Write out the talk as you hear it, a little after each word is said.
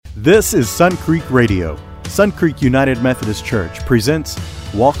This is Sun Creek Radio. Sun Creek United Methodist Church presents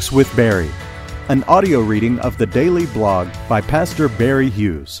Walks with Barry, an audio reading of the daily blog by Pastor Barry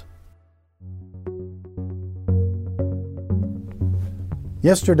Hughes.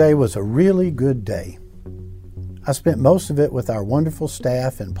 Yesterday was a really good day. I spent most of it with our wonderful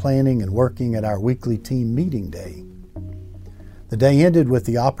staff and planning and working at our weekly team meeting day. The day ended with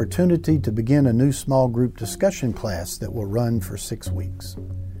the opportunity to begin a new small group discussion class that will run for 6 weeks.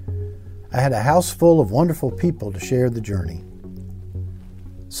 I had a house full of wonderful people to share the journey.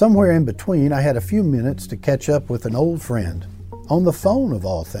 Somewhere in between, I had a few minutes to catch up with an old friend, on the phone of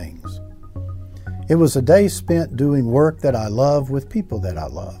all things. It was a day spent doing work that I love with people that I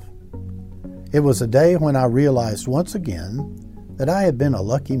love. It was a day when I realized once again that I had been a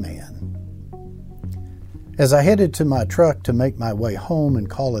lucky man. As I headed to my truck to make my way home and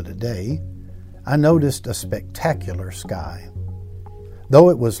call it a day, I noticed a spectacular sky. Though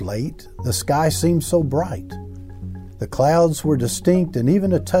it was late, the sky seemed so bright. The clouds were distinct and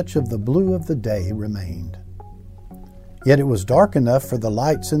even a touch of the blue of the day remained. Yet it was dark enough for the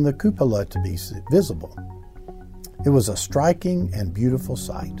lights in the cupola to be visible. It was a striking and beautiful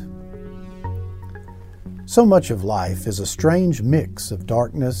sight. So much of life is a strange mix of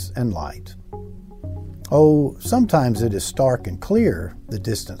darkness and light. Oh, sometimes it is stark and clear, the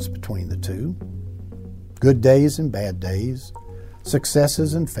distance between the two. Good days and bad days,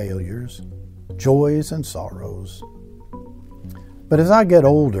 successes and failures, joys and sorrows. But as I get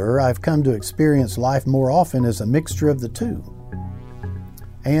older, I've come to experience life more often as a mixture of the two.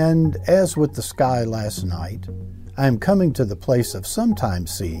 And as with the sky last night, I am coming to the place of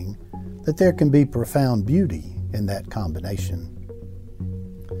sometimes seeing that there can be profound beauty in that combination.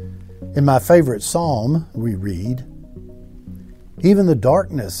 In my favorite psalm, we read, "Even the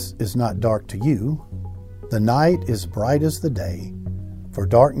darkness is not dark to you. The night is bright as the day, for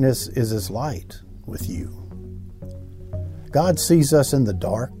darkness is as light with you." God sees us in the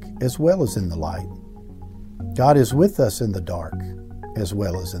dark as well as in the light. God is with us in the dark as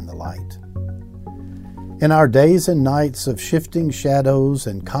well as in the light. In our days and nights of shifting shadows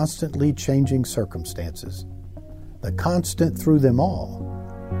and constantly changing circumstances, the constant through them all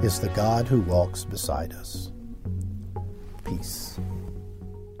is the God who walks beside us. Peace.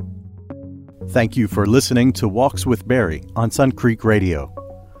 Thank you for listening to Walks with Barry on Sun Creek Radio.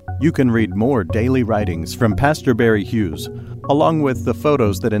 You can read more daily writings from Pastor Barry Hughes, along with the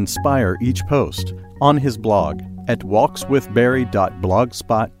photos that inspire each post, on his blog at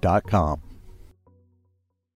walkswithbarry.blogspot.com.